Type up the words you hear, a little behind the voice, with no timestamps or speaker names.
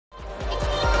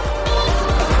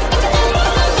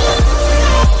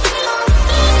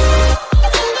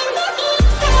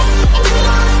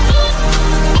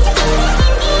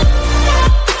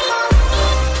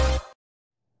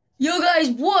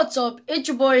What's up? It's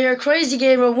your boy here, Crazy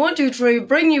Gamer 123,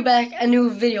 bringing you back a new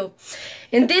video.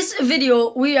 In this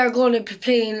video, we are going to be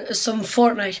playing some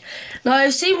Fortnite. Now,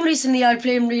 I've seen recently I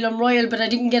played Real Royal, but I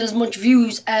didn't get as much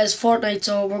views as Fortnite,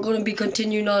 so we're going to be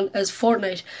continuing on as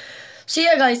Fortnite. So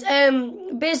yeah, guys,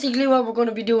 basically what we're going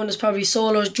to be doing is probably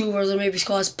solos, duos, or maybe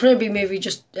squads, maybe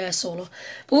just solo.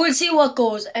 But we'll see what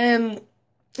goes. Yeah,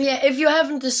 if you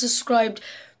haven't subscribed,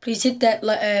 please hit that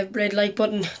red like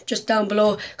button just down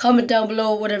below. Comment down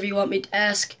below whatever you want me to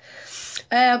ask.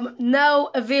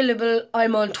 Now available,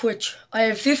 I'm on Twitch. I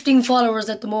have 15 followers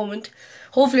at the moment.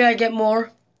 Hopefully I get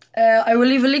more. I will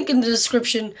leave a link in the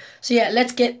description. So yeah,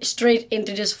 let's get straight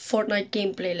into this Fortnite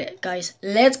gameplay, guys.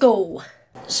 Let's go.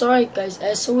 So alright, guys.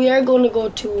 So we are going to go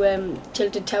to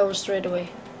Tilted Tower straight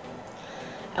away,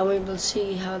 and we will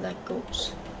see how that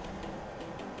goes.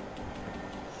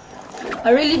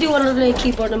 I really do want to play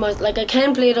keyboard and mouse. Like, I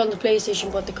can play it on the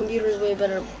PlayStation, but the computer is way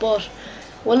better. But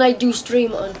when I do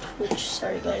stream on Twitch,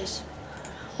 sorry guys,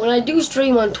 when I do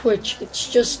stream on Twitch, it's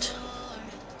just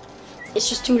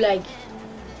too laggy.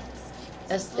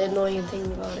 That's the annoying thing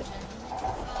about it.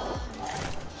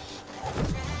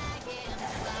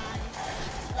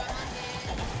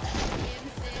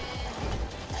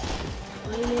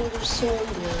 I know there's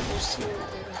somewhere.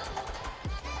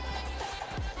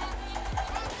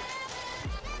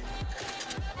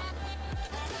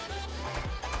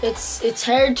 It's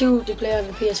hard to play on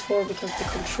the PS4 because the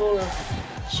controller,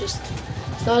 it's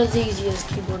not as easy as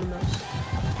keyboard and mouse.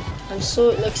 I'm so,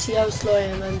 like, see how slow I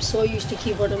am. I'm so used to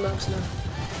keyboard and mouse now.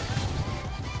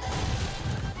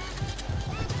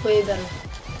 It's way better.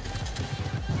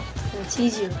 And it's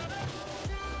easier.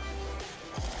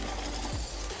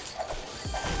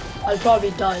 I'll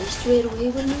probably die straight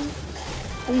away with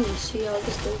me. We'll see how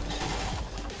this goes.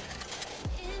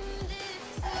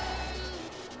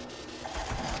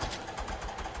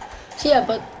 So yeah,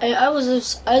 but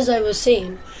as I was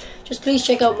saying, just please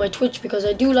check out my Twitch because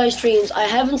I do live streams. I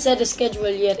haven't set a schedule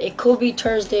yet. It could be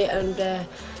Thursday and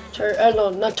no,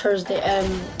 not Thursday.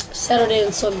 Saturday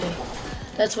and Sunday.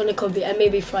 That's when it could be, and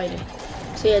maybe Friday.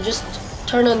 So yeah, just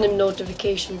turn on the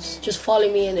notifications. Just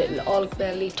follow me, and it'll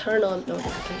automatically turn on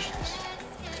notifications.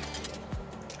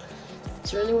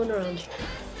 Is there anyone around here?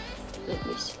 Let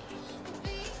me see.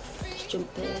 Just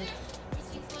jump there.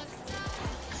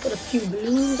 Got a few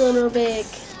balloons on our back.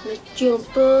 Let's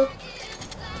jump up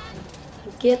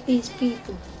and get these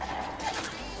people.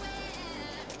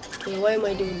 Okay, why am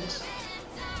I doing this?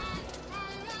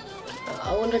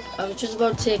 I wonder, I was just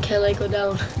about to say, can I go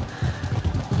down?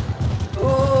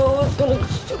 Oh, it's gonna go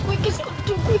too quick, it's going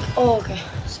too quick. Oh, okay,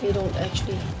 so you don't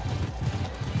actually.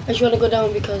 I just want to go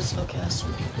down because, okay, I see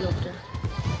you over there.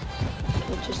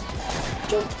 Okay, just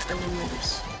jump and then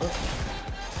release. Okay.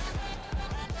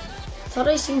 Thought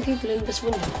I seen people in this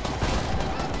window.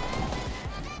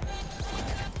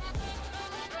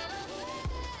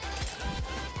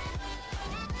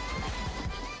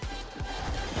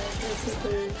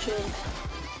 People jump.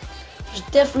 There's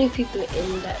definitely people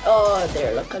in that. Oh,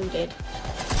 there! Look, I'm dead.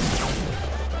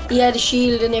 He had a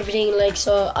shield and everything, like,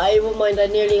 so I won't mind. I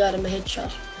nearly got him a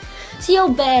headshot. See how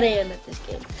bad I am at this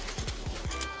game.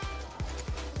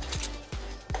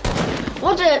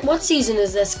 What season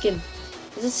is that skin?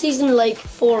 Is it season like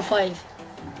 4 or 5?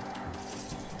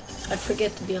 I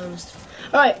forget, to be honest.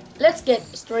 Alright, let's get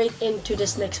straight into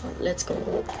this next one. Let's go.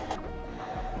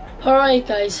 Alright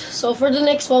guys, so for the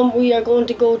next one we are going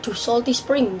to go to Salty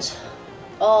Springs.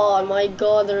 Oh my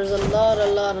god, there's a lot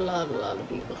of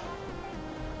people.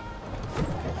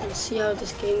 Let's see how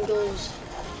this game goes.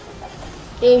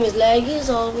 Game is laggy as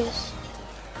always.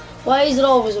 Why is it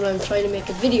always when I'm trying to make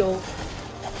a video,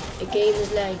 the game is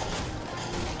laggy?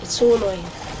 It's so annoying.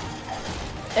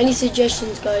 Any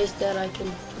suggestions, guys, that I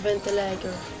can prevent the lag,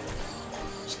 or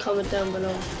just comment down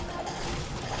below.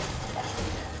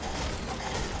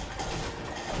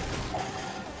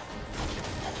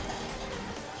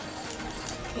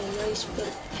 Okay, nice bit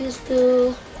of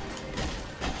pistol.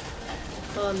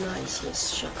 Oh, nice,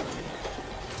 yes, shotgun.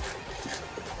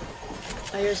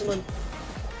 I hear someone.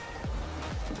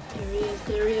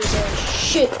 There he is, oh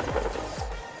shit!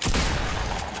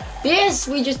 Yes,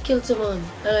 we just killed someone,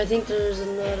 and I think there's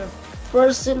another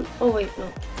person. Oh wait,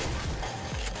 no.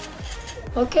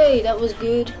 Okay, that was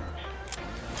good.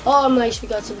 Oh, nice, we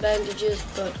got some bandages,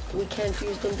 but we can't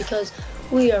use them because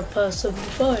we are possibly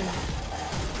fine.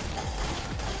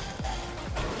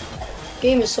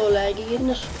 Game is so laggy, isn't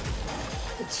it?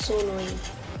 It's so annoying.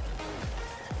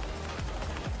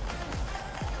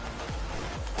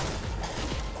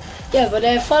 Yeah, but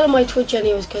follow my Twitch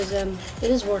anyways, because it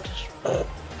is worth it.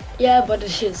 Yeah, but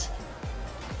it is.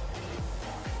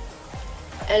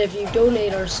 And if you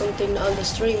donate or something on the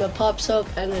stream, it pops up,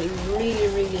 and it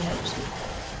really helps me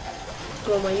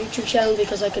grow my YouTube channel,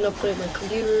 because I can upgrade my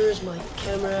computers, my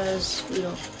cameras, you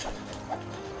know.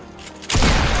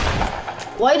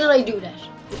 Why did I do that?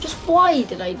 Just why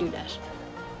did I do that?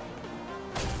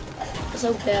 That's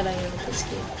how bad I am at this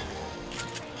game.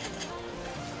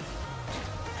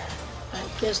 I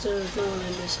guess there's no one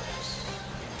in this house.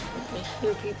 I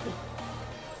hear people.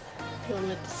 I don't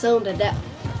like the sound of that.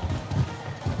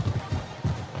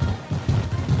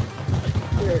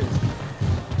 Where is it?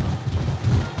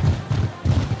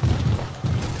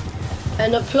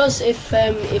 And plus,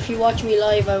 if you watch me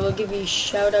live, I will give you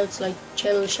shoutouts, like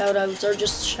channel shoutouts, or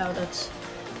just shoutouts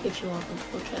if you want them.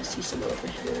 Okay, I see some over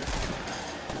here.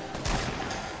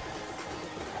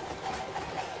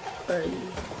 Where are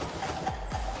you?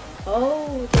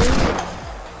 Oh, there you are.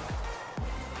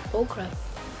 Oh crap.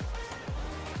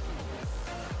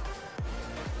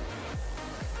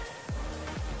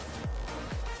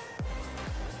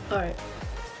 Alright.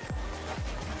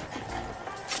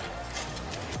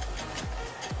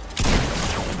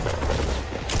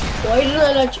 Why did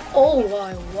I let you? Oh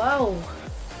wow.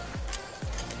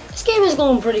 This game is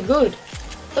going pretty good.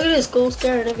 Look at this, gold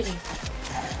scare and everything.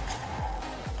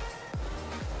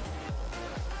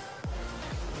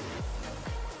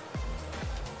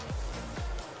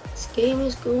 This game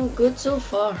is going good so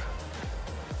far.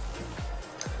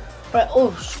 Right,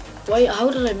 oh, wait, how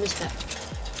did I miss that?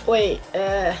 Wait,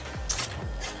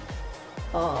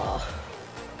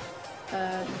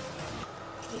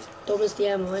 don't miss the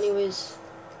ammo anyways.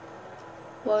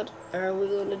 What are we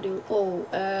gonna do? Oh,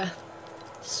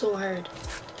 so hard to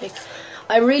pick.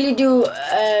 I really do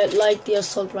like the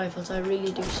assault rifles. I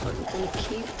really do, so I'm gonna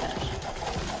keep that.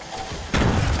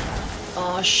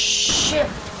 Oh shit!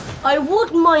 I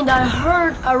wouldn't mind. I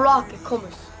heard a rocket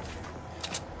coming.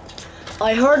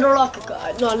 I heard a rocket.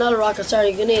 No, not a rocket. Sorry,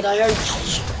 a grenade. I heard.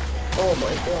 Oh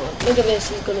my god! Look at this.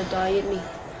 He's gonna die at me.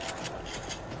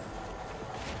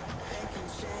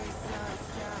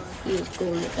 He's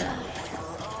going to die.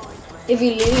 If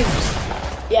he lives.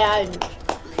 Yeah.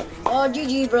 Oh,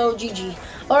 GG, bro. GG.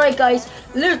 Alright, guys.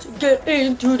 Let's get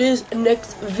into this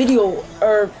next video.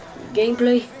 Or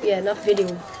gameplay. Yeah, not video.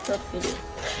 Not video.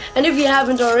 And if you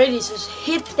haven't already, just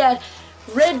hit that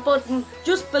red button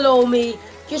just below me.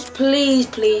 Just please,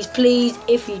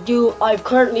 if you do, I've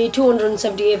currently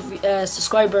 278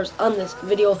 subscribers on this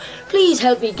video. Please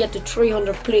help me get to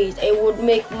 300, please. It would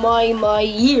make my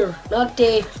year, not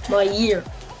day, my year.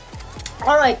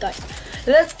 Alright guys,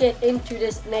 let's get into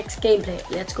this next gameplay.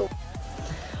 Let's go.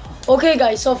 Okay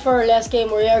guys, so for our last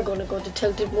game we are going to go to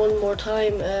Tilted one more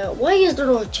time. Why is there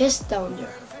no chest down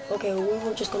there? Okay, we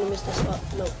were just going to miss this spot.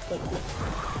 No, but no.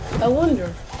 I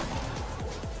wonder.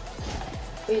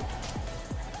 Wait.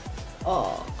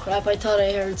 Oh crap, I thought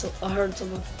I heard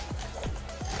someone.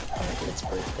 Alright, let's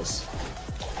break this.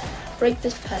 Break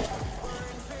this pallet.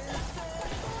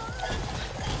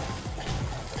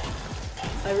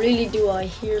 I really do, I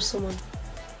hear someone.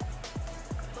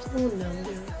 There's no one down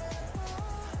there.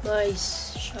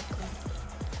 Nice shotgun.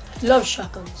 Love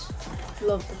shotguns.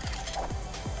 Love them.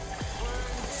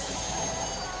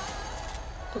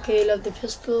 Okay, love the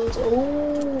pistols.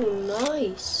 Oh,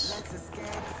 nice.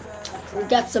 We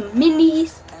got some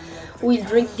minis. We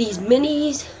drink these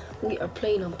minis. We are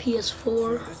playing on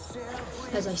PS4,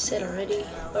 as I said already.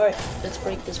 Alright, let's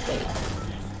break this plate.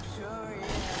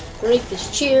 Break this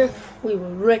chair. We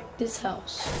will wreck this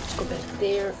house. Let's go back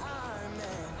there.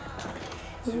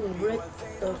 We will wreck.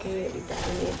 Okay, we got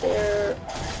the mini there.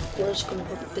 We're just gonna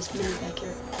put this mini back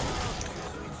here.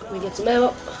 Let me get some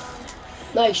ammo.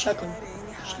 Nice shotgun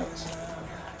shells.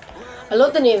 I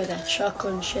love the name of that,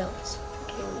 shotgun shells.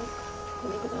 Okay,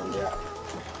 let me go down there.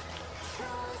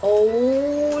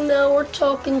 Oh, now we're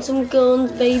talking some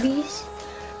guns, babies.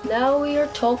 Now we are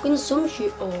talking some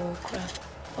shit. Oh crap.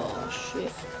 Oh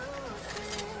shit.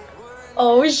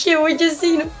 Oh shit, we just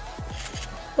seen him.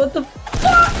 What the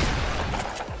fuck?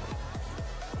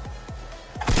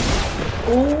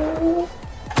 Oh.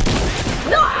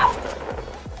 No!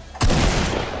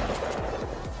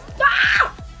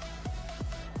 Ah!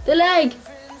 The leg.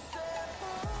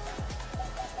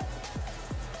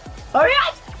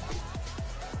 Alright.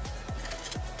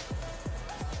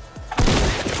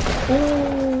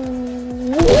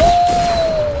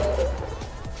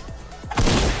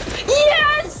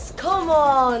 Yes! Come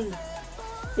on!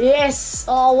 Yes!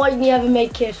 Oh, why didn't you have a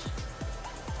med kit?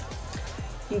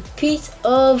 You piece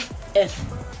of F.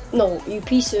 No, you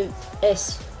piece of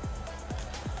S.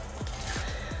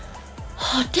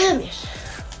 Oh, damn it.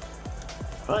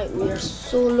 Right, we are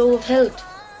so low of health.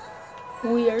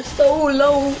 We are so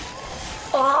low.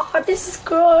 Oh, this is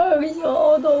gross.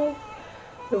 Oh no.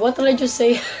 Wait, what did I just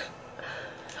say?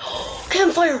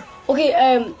 Campfire. Okay,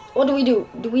 what do we do?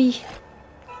 Do we...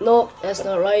 No, that's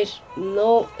not right.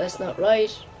 No, that's not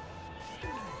right.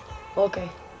 Okay,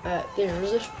 there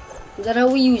is it. Is that how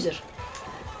we use it?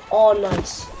 Oh,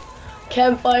 nice.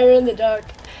 Campfire in the dark.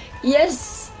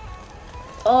 Yes.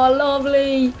 Oh,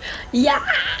 lovely. Yeah.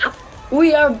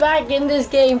 We are back in this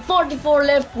game. 44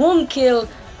 left, 1 kill.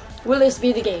 Will this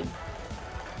be the game?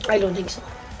 I don't think so.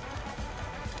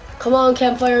 Come on,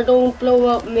 Campfire, don't blow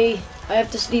up me. I have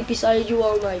to sleep beside you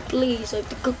all night. Please, I have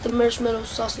to cook the marshmallow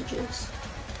sausages.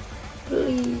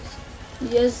 Please.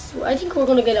 Yes, I think we're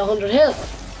gonna get 100 health.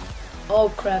 Oh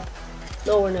crap.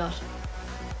 No, we're not.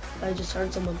 I just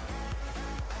heard someone.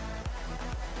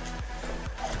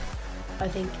 I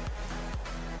think.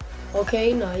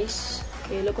 Okay, nice.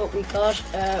 Okay, look what we got.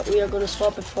 We are gonna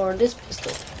swap it for this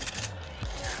pistol.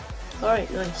 Alright,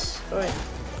 nice. Alright.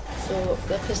 So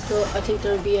that pistol, I think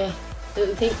there'll be a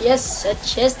little thing. Yes, a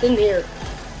chest in here.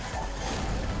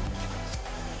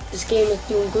 This game is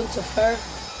doing good so far.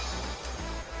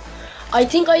 I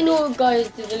think I know,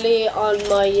 guys, the delay on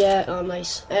my oh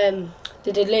nice.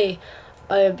 The delay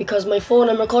because my phone,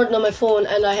 I'm recording on my phone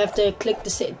and I have to click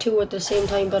the 2 at the same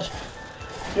time, but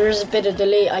there is a bit of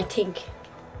delay, I think,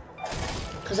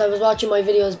 because I was watching my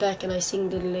videos back and I seen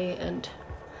the delay and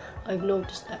I've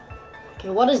noticed that. Okay,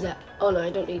 what is that? Oh no, I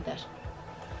don't need that.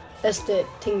 That's the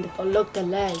thing that unlock the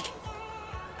lag.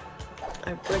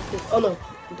 I break this. Oh no,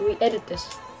 do we edit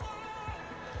this?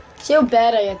 See how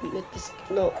bad I am at this?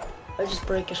 No, I just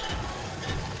break it.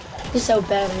 This is how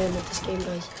bad I am at this game,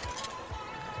 guys.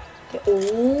 Okay,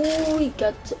 oh, we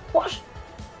got what?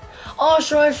 Oh,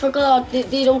 sure, I forgot.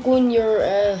 They don't go in your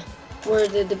where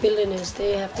the building is.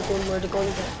 They have to go in where the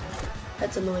guns are.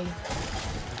 That's annoying.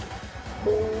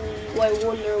 Oh, I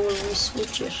wonder will we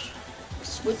switch it?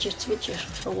 Switch it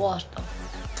for what?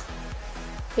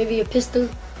 Maybe a pistol?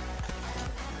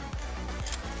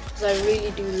 Because I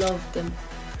really do love them.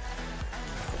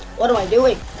 What am I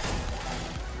doing?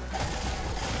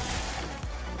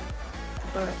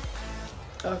 Alright.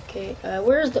 Okay,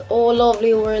 where's the... Oh,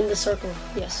 lovely, we're in the circle.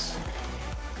 Yes.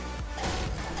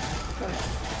 Alright.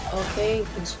 Okay, we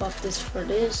can swap this for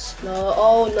this. No,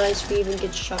 oh, nice, we even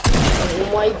get shot.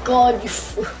 Oh my god, you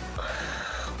fool.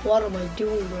 What am I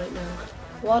doing right now?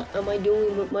 What am I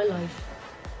doing with my life?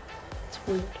 It's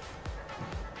weird.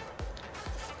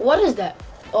 What is that?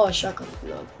 Oh, a shotgun.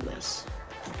 No, nice.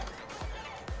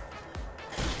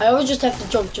 I always just have to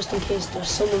jump just in case there's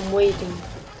someone waiting.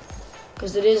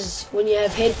 Because it is, when you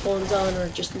have headphones on or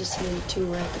just listening to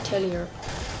the telly or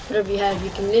whatever you have, you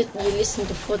can you listen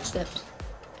to footsteps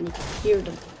and you can hear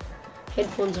them.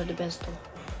 Headphones are the best though.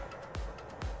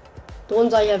 The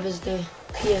ones I have is the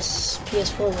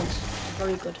PS4 ones.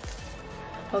 Very good.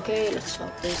 Okay, let's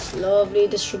swap this. Lovely.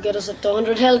 This should get us up to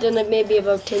 100 health and maybe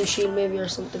about 10 shield maybe or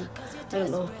something. I don't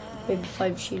know. Maybe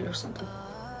 5 shield or something.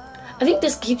 I think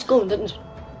this keeps going, doesn't it?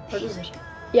 Or is it?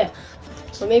 Yeah.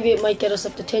 So maybe it might get us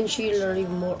up to 10 shield or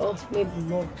even more. Oh, maybe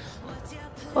more.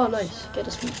 Oh, nice. Get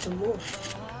us even more.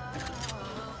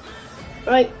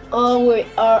 Right. Oh, we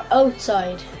are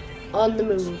outside. On the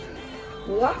move.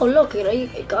 Wow, look.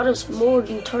 It got us more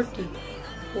than 30.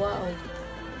 Wow.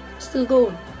 Still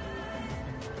going.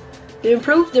 They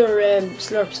improved their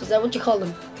slurps, is that what you call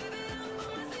them?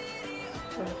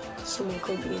 Right, someone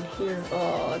could be in here.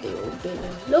 Oh, the old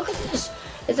building. Look at this!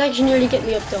 It's actually nearly getting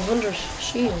me up to 100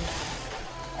 shield.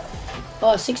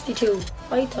 Oh, 62.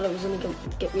 I thought it was only going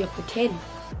to get me up to 10.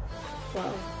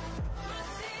 Wow.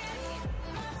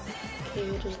 Okay,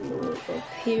 there's no up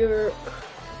here.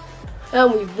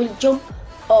 And we will jump.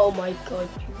 Oh my god.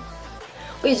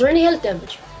 Wait, is there any health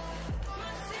damage?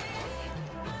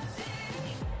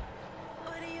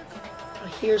 I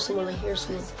hear someone.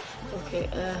 Okay,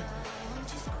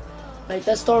 right,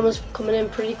 that storm is coming in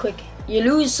pretty quick. You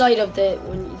lose sight of the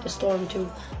storm too.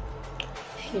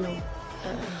 You know.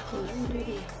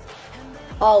 180.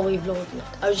 Oh, we've loaded it.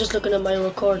 I was just looking at my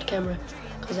record camera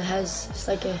because it's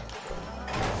like a.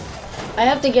 I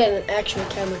have to get an actual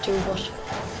camera too, but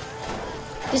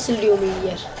this will do me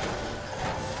yet.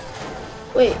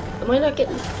 Wait, am I not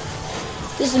getting?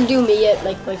 This will do me yet,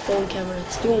 like my phone camera.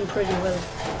 It's doing pretty well.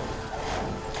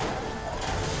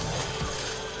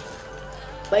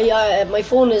 My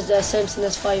phone is Samsung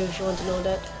S5 if you want to know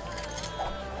that.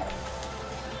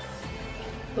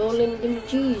 Rolling them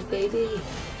G's, baby.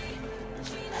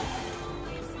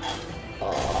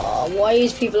 Oh, why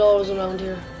is people always around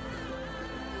here?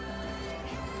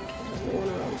 There's no one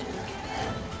around here.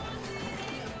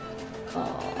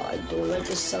 Oh, I don't like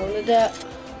the sound of that.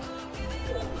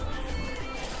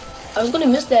 I was gonna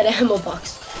miss that ammo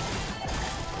box.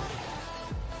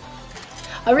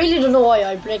 I really don't know why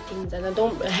I break things and I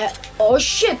don't have. Oh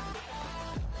shit!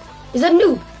 Is that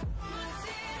new?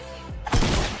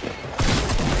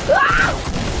 Ah!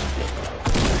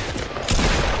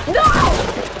 No!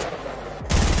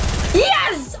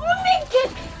 Yes! Oh, make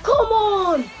it! Come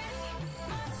on!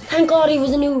 Thank God he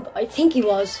was a noob. I think he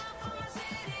was.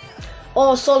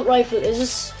 Oh, assault rifle. Is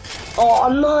this?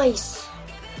 Oh, nice.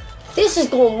 This is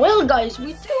going well, guys.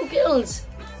 We 2 kills.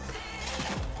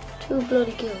 2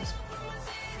 bloody kills.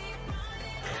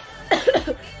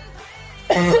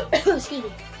 Excuse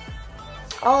me.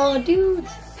 Oh, dude.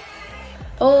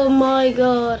 Oh my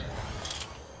God.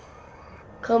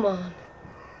 Come on.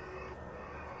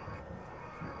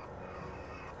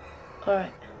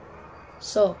 Alright.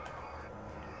 So.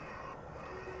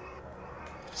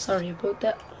 Sorry about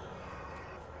that.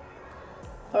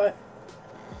 Alright.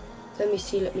 Let me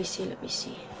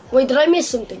see. Wait, did I miss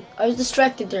something? I was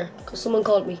distracted there because someone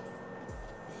called me.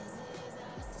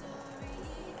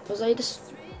 Was I just...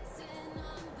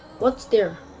 What's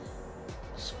there?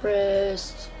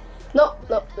 Expressed. No.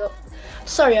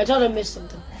 Sorry, I thought I missed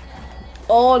something.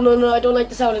 Oh, no, I don't like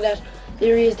the sound of that.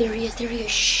 There he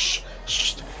is. Shh.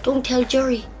 Don't tell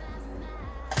Jerry.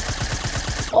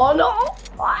 Oh, no.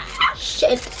 Ah,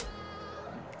 shit.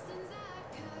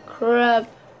 Crap.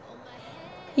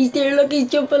 He's there, look, he's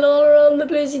jumping all around the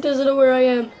place. He doesn't know where I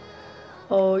am.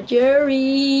 Oh,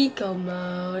 Jerry, come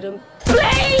out and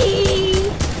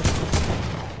play.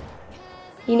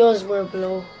 He knows we're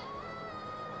below.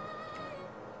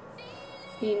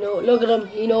 Look at him.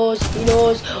 He knows.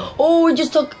 Oh, we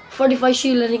just took 45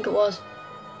 shield, I think it was.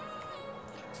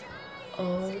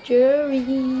 Oh, Jerry.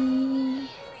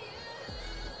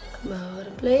 Come out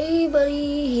and play,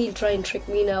 buddy. He'll try and trick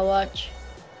me now, watch.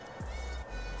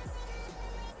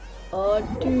 Oh,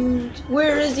 dude.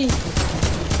 Where is he?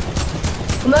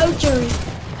 Come out, Jerry.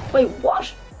 Wait, what?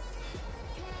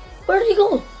 Where did he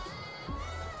go?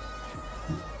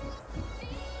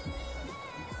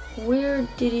 Where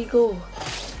did he go?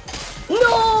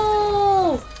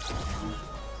 No!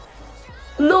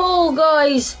 No,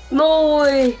 guys. No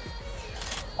way.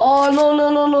 Oh,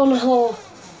 no.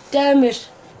 Damn it.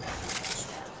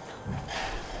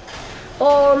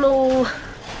 Oh, no.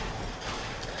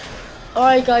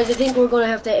 Alright, guys. I think we're going to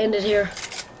have to end it here.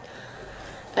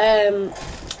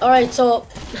 Alright, so...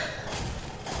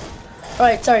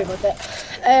 Alright, sorry about that.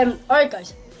 Alright,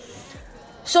 guys.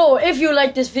 So, if you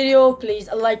like this video, please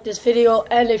like this video.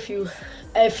 And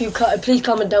please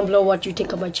comment down below what you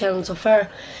think of my channel so far.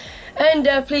 And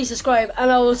please subscribe.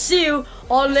 And I will see you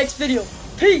on the next video.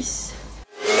 Peace!